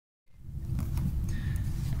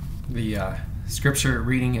The scripture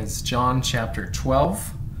reading is John chapter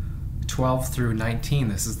 12, 12 through 19.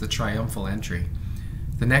 This is the triumphal entry.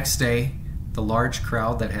 The next day, the large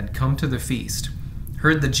crowd that had come to the feast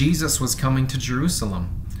heard that Jesus was coming to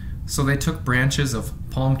Jerusalem. So they took branches of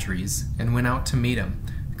palm trees and went out to meet him,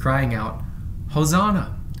 crying out,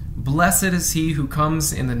 "Hosanna! Blessed is he who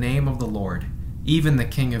comes in the name of the Lord, even the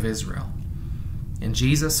King of Israel." And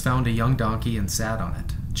Jesus found a young donkey and sat on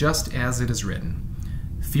it, just as it is written,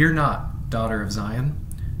 "Fear not, daughter of Zion.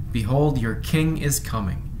 Behold, your king is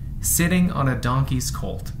coming, sitting on a donkey's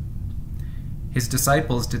colt." His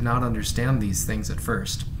disciples did not understand these things at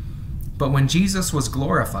first. But when Jesus was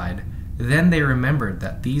glorified, then they remembered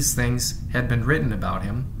that these things had been written about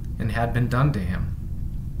him and had been done to him.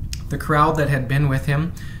 The crowd that had been with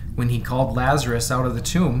him when he called Lazarus out of the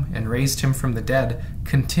tomb and raised him from the dead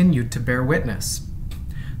continued to bear witness.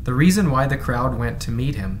 The reason why the crowd went to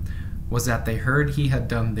meet him was that they heard he had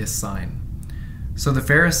done this sign. So the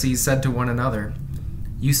Pharisees said to one another,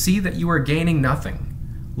 "You see that you are gaining nothing.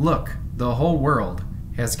 Look, the whole world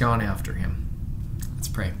has gone after him." Let's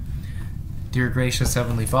pray. Dear gracious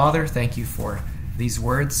Heavenly Father, thank you for these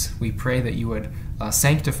words. We pray that you would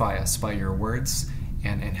sanctify us by your words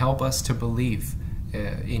and help us to believe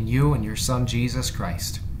in you and your Son, Jesus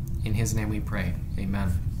Christ. In his name we pray.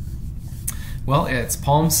 Amen. Well, it's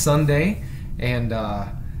Palm Sunday, and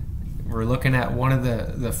we're looking at one of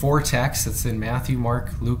the four texts that's in Matthew,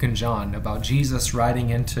 Mark, Luke, and John about Jesus riding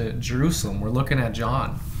into Jerusalem. We're looking at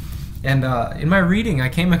John. And in my reading, I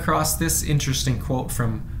came across this interesting quote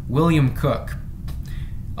from William Cook.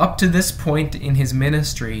 Up to this point in his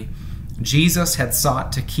ministry, Jesus had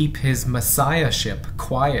sought to keep his messiahship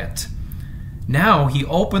quiet. Now he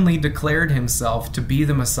openly declared himself to be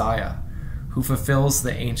the Messiah who fulfills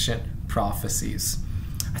the ancient prophecies.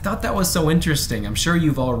 I thought that was so interesting. I'm sure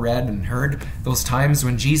you've all read and heard those times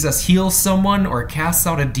when Jesus heals someone or casts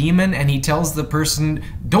out a demon and he tells the person,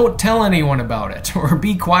 "Don't tell anyone about it," or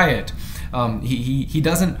 "Be quiet." He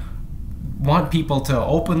doesn't want people to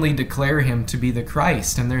openly declare him to be the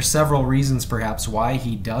Christ, and there's several reasons perhaps why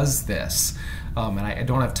he does this. And I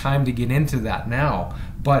don't have time to get into that now.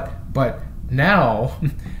 But now,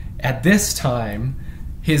 at this time,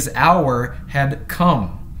 his hour had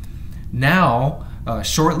come. Now,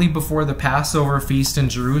 shortly before the Passover feast in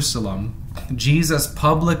Jerusalem, Jesus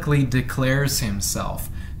publicly declares himself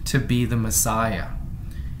to be the Messiah.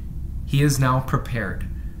 He is now prepared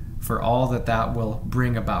for all that will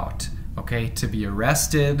bring about, okay, to be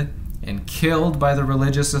arrested and killed by the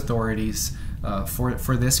religious authorities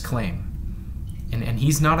for this claim. And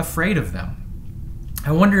he's not afraid of them.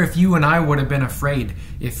 I wonder if you and I would have been afraid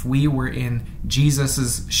if we were in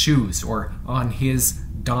Jesus's shoes or on his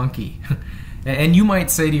donkey. And you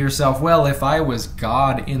might say to yourself, well, if I was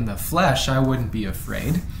God in the flesh, I wouldn't be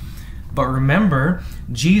afraid. But remember,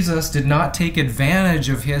 Jesus did not take advantage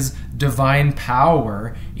of his divine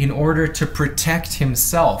power in order to protect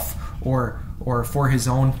himself or for his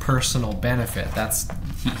own personal benefit.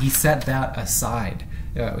 He set that aside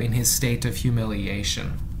in his state of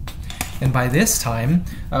humiliation. And by this time,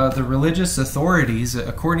 the religious authorities,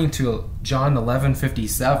 according to John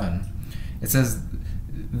 11:57, it says,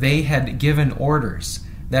 they had given orders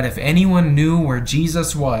that if anyone knew where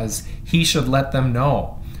Jesus was, he should let them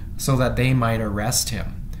know so that they might arrest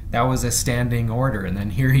him. That was a standing order. And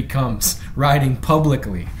then here he comes riding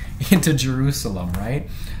publicly into Jerusalem, right?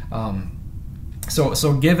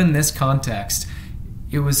 So given this context,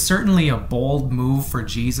 it was certainly a bold move for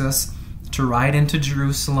Jesus to ride into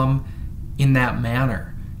Jerusalem in that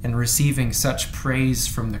manner and receiving such praise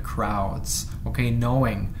from the crowds, okay,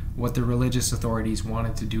 knowing what the religious authorities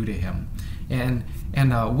wanted to do to him. And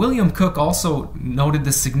William Cook also noted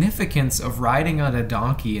the significance of riding on a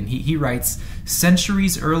donkey, and he writes,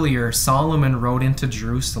 centuries earlier, Solomon rode into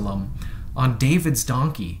Jerusalem on David's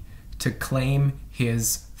donkey to claim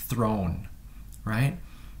his throne, right?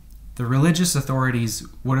 The religious authorities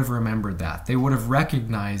would have remembered that. They would have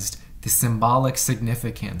recognized the symbolic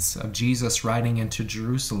significance of Jesus riding into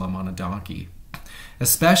Jerusalem on a donkey.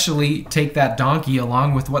 Especially take that donkey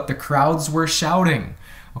along with what the crowds were shouting.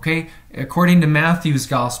 Okay, according to Matthew's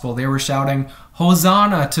gospel, they were shouting,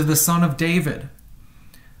 "Hosanna to the Son of David."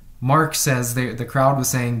 Mark says the crowd was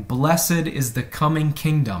saying, "Blessed is the coming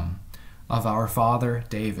kingdom of our father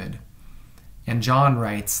David." And John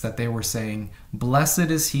writes that they were saying, "Blessed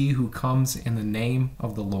is he who comes in the name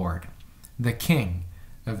of the Lord, the King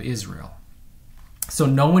of Israel." So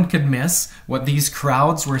no one could miss what these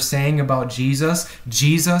crowds were saying about Jesus.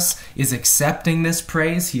 Jesus is accepting this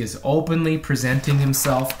praise. He is openly presenting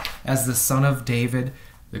himself as the Son of David,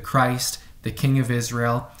 the Christ, the King of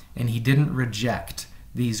Israel, and he didn't reject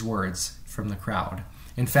these words from the crowd.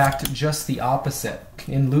 In fact, just the opposite.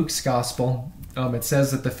 In Luke's gospel, it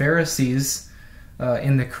says that the Pharisees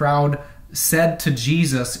in the crowd said to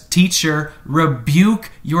Jesus, "Teacher,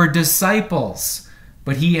 rebuke your disciples."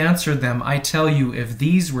 But he answered them, "I tell you, if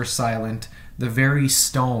these were silent, the very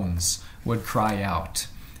stones would cry out."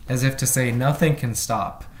 As if to say, nothing can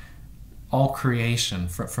stop all creation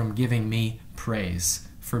from giving me praise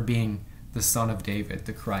for being the Son of David,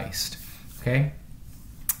 the Christ. Okay?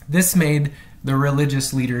 This made the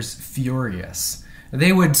religious leaders furious.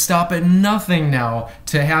 They would stop at nothing now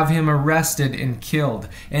to have him arrested and killed.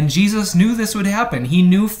 And Jesus knew this would happen. He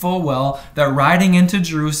knew full well that riding into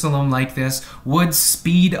Jerusalem like this would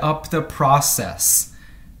speed up the process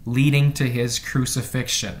leading to his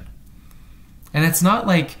crucifixion. And it's not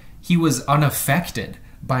like he was unaffected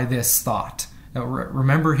by this thought.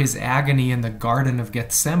 Remember his agony in the Garden of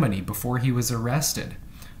Gethsemane before he was arrested.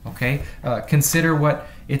 Okay? Consider what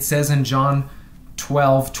it says in John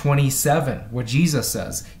 12:27, what Jesus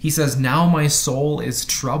says. He says, "Now my soul is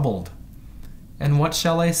troubled. And what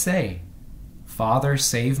shall I say? Father,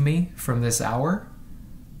 save me from this hour?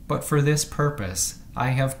 But for this purpose I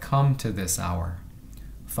have come to this hour.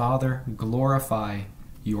 Father, glorify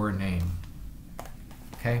your name."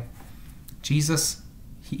 Okay? Jesus,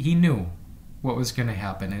 he knew what was going to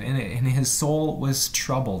happen, and his soul was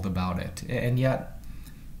troubled about it. And yet,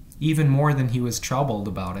 even more than he was troubled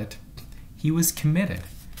about it, he was committed.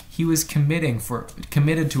 He was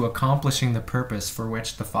committed to accomplishing the purpose for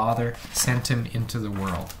which the Father sent him into the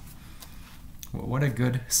world. What a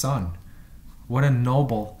good son. What a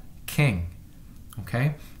noble king.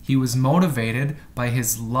 Okay? He was motivated by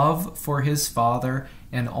his love for his Father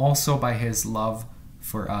and also by his love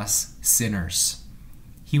for us sinners.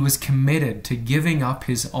 He was committed to giving up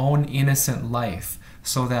his own innocent life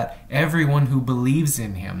so that everyone who believes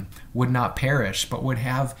in him would not perish but would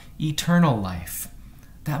have eternal life.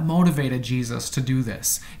 That motivated Jesus to do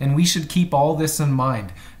this. And we should keep all this in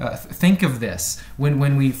mind. Think of this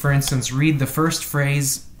when we, for instance, read the first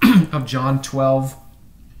phrase of John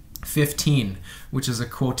 12:15, which is a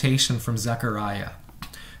quotation from Zechariah.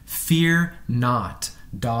 "Fear not,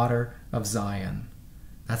 daughter of Zion."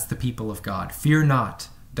 That's the people of God. "Fear not,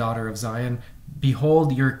 daughter of Zion.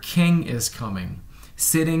 Behold, your king is coming,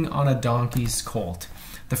 sitting on a donkey's colt."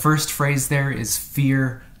 The first phrase there is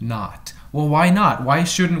 "fear not." Well, why not? Why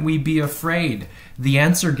shouldn't we be afraid? The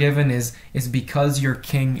answer given is because your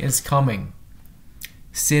king is coming,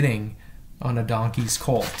 sitting on a donkey's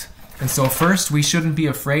colt. And so first, we shouldn't be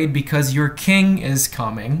afraid because your king is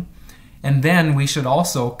coming. And then we should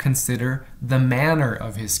also consider the manner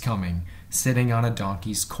of his coming, sitting on a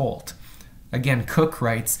donkey's colt. Again, Cook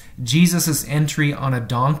writes, Jesus' entry on a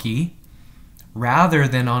donkey, rather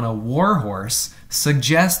than on a war horse,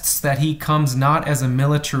 suggests that he comes not as a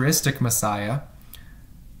militaristic Messiah,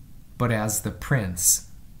 but as the Prince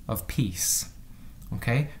of Peace.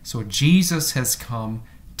 Okay? So Jesus has come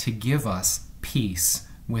to give us peace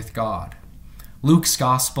with God. Luke's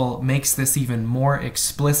gospel makes this even more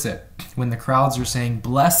explicit when the crowds are saying,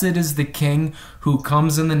 "Blessed is the King who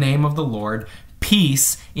comes in the name of the Lord,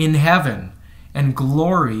 peace in heaven and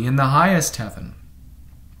glory in the highest heaven."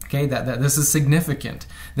 Okay, that this is significant.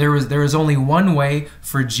 There is only one way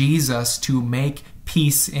for Jesus to make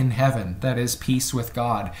peace in heaven, that is peace with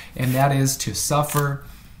God, and that is to suffer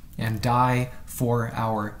and die for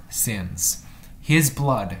our sins. His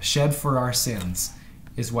blood shed for our sins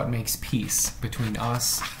is what makes peace between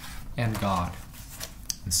us and God.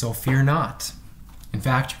 And so fear not. In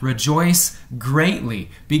fact, rejoice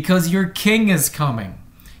greatly because your King is coming.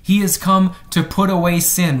 He has come to put away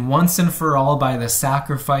sin once and for all by the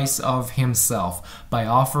sacrifice of himself, by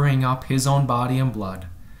offering up his own body and blood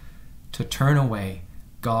to turn away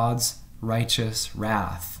God's righteous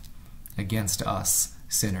wrath against us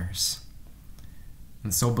sinners.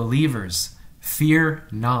 And so believers, fear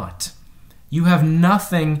not. You have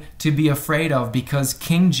nothing to be afraid of because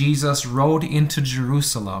King Jesus rode into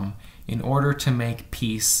Jerusalem in order to make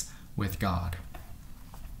peace with God.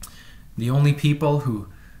 The only people who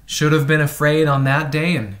should have been afraid on that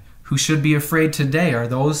day and who should be afraid today are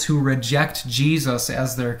those who reject Jesus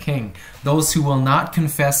as their king, those who will not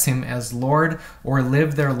confess him as Lord or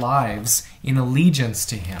live their lives in allegiance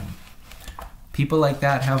to him. People like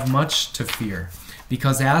that have much to fear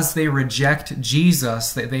because as they reject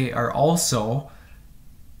Jesus, they are also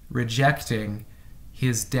rejecting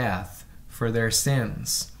his death for their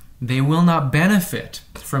sins. They will not benefit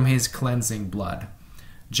from his cleansing blood.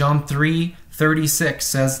 John 3:36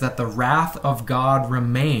 says that the wrath of God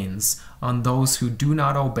remains on those who do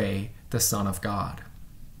not obey the Son of God.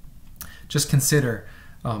 Just consider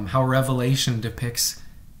how Revelation depicts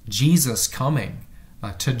Jesus coming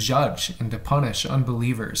to judge and to punish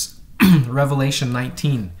unbelievers. Revelation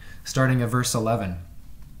 19, starting at verse 11.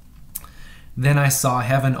 Then I saw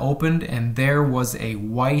heaven opened, and there was a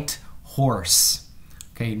white horse.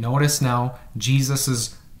 Okay, notice now, Jesus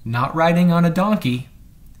is not riding on a donkey.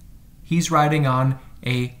 He's riding on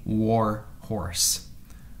a war horse.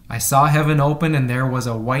 I saw heaven open, and there was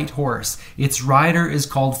a white horse. Its rider is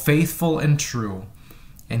called Faithful and True,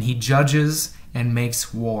 and he judges and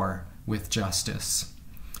makes war with justice.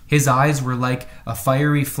 His eyes were like a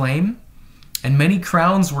fiery flame, and many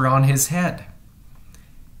crowns were on his head.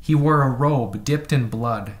 He wore a robe dipped in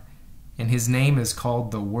blood, and his name is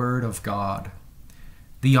called the Word of God.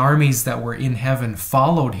 The armies that were in heaven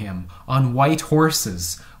followed him on white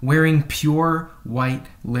horses, wearing pure white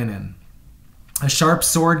linen. A sharp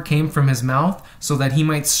sword came from his mouth, so that he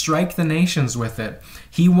might strike the nations with it.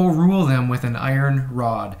 He will rule them with an iron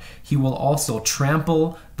rod. He will also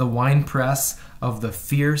trample the winepress of the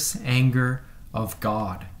fierce anger of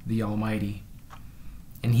God, the Almighty.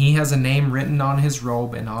 And he has a name written on his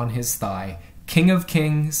robe and on his thigh, King of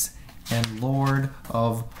Kings and Lord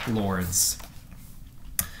of Lords.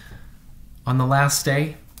 On the last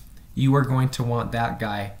day, you are going to want that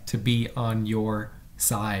guy to be on your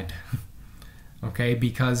side. Okay,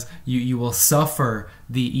 because you will suffer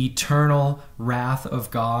the eternal wrath of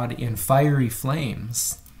God in fiery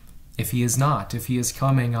flames if he is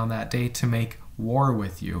coming on that day to make war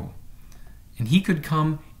with you. And he could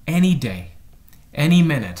come any day, any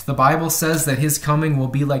minute. The Bible says that his coming will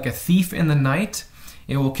be like a thief in the night.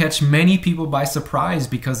 It will catch many people by surprise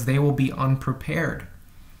because they will be unprepared.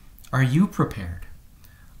 Are you prepared?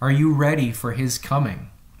 Are you ready for his coming?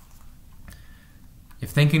 If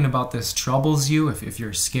thinking about this troubles you, if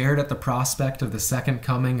you're scared at the prospect of the second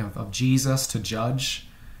coming of Jesus to judge,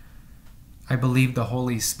 I believe the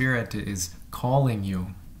Holy Spirit is calling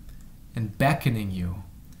you and beckoning you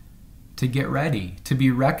to get ready, to be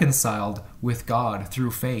reconciled with God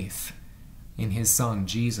through faith in his Son,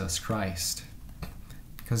 Jesus Christ.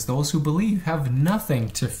 Because those who believe have nothing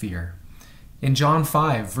to fear. In John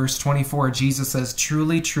 5, verse 24, Jesus says,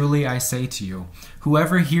 "Truly, truly, I say to you,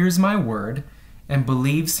 whoever hears my word and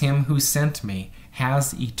believes him who sent me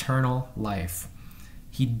has eternal life.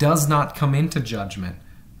 He does not come into judgment,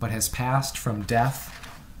 but has passed from death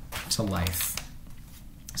to life."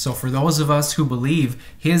 So for those of us who believe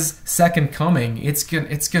his second coming, it's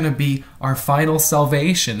going to be our final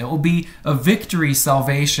salvation. It will be a victory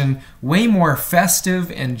salvation, way more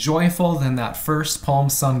festive and joyful than that first Palm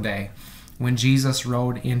Sunday when Jesus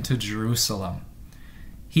rode into Jerusalem.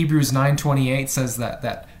 Hebrews 9:28 says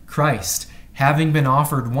that Christ, having been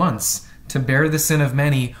offered once to bear the sin of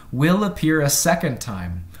many, will appear a second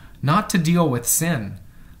time, not to deal with sin,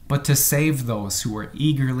 but to save those who are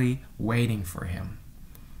eagerly waiting for him.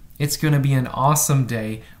 It's going to be an awesome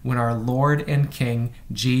day when our Lord and King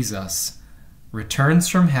Jesus returns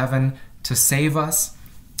from heaven to save us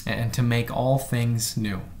and to make all things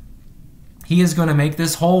new. He is going to make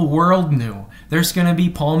this whole world new. There's going to be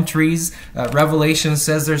palm trees. Revelation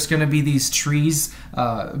says there's going to be these trees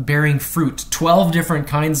bearing fruit, 12 different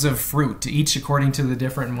kinds of fruit, each according to the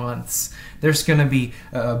different months. There's going to be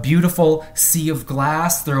a beautiful sea of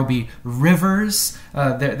glass. There will be rivers.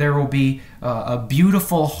 There will be a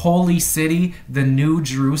beautiful holy city, the new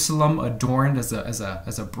Jerusalem, adorned as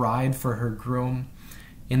a bride for her groom.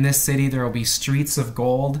 In this city, there will be streets of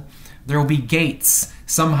gold. There will be gates,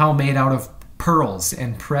 somehow made out of pearls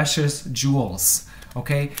and precious jewels.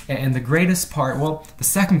 Okay? And the greatest part, well, the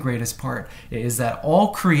second greatest part, is that all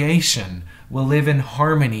creation will live in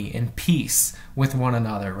harmony and peace with one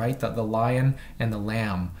another, right? That the lion and the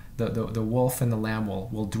lamb, the wolf and the lamb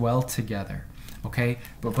will dwell together. Okay?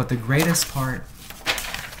 But the greatest part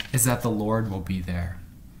is that the Lord will be there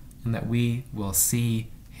and that we will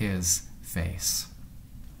see his face.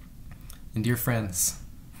 And dear friends,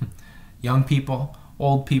 young people,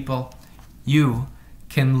 old people, you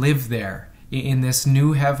can live there in this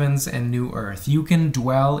new heavens and new earth. You can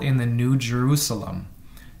dwell in the new Jerusalem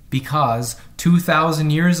because 2,000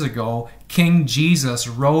 years ago, King Jesus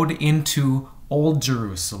rode into old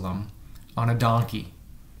Jerusalem on a donkey.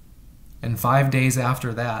 And 5 days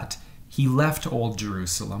after that, he left old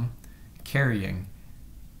Jerusalem carrying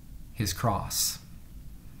his cross.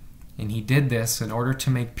 And he did this in order to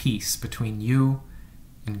make peace between you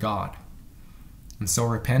and God. And so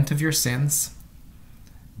repent of your sins,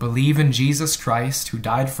 believe in Jesus Christ who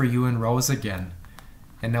died for you and rose again,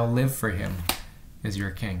 and now live for him as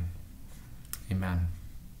your King. Amen.